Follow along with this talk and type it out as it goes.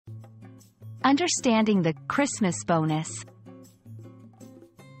Understanding the Christmas Bonus.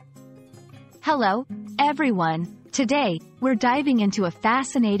 Hello, everyone. Today, we're diving into a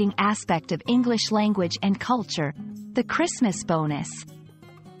fascinating aspect of English language and culture, the Christmas bonus.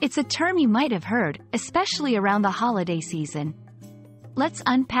 It's a term you might have heard, especially around the holiday season. Let's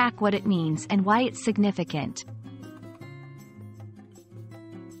unpack what it means and why it's significant.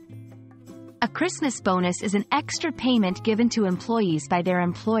 A Christmas bonus is an extra payment given to employees by their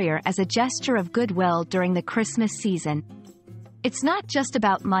employer as a gesture of goodwill during the Christmas season. It's not just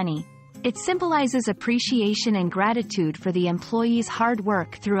about money. It symbolizes appreciation and gratitude for the employee's hard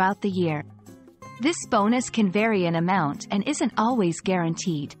work throughout the year. This bonus can vary in amount and isn't always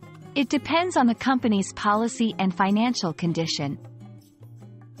guaranteed. It depends on the company's policy and financial condition.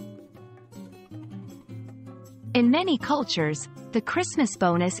 In many cultures, the Christmas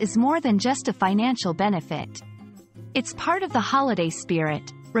bonus is more than just a financial benefit. It's part of the holiday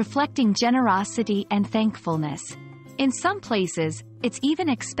spirit, reflecting generosity and thankfulness. In some places, it's even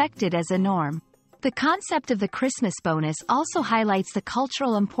expected as a norm. The concept of the Christmas bonus also highlights the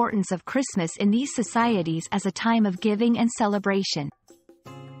cultural importance of Christmas in these societies as a time of giving and celebration.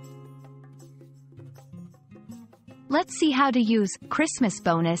 Let's see how to use Christmas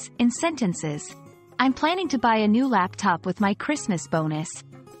bonus in sentences. I'm planning to buy a new laptop with my Christmas bonus.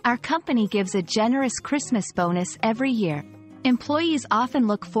 Our company gives a generous Christmas bonus every year. Employees often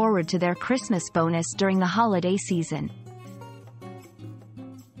look forward to their Christmas bonus during the holiday season.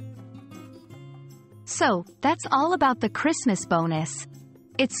 So, that's all about the Christmas bonus.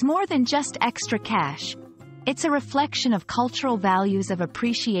 It's more than just extra cash. It's a reflection of cultural values of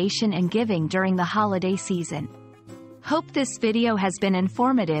appreciation and giving during the holiday season. Hope this video has been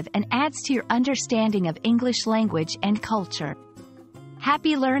informative and adds to your understanding of English language and culture.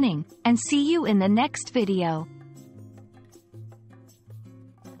 Happy learning, and see you in the next video.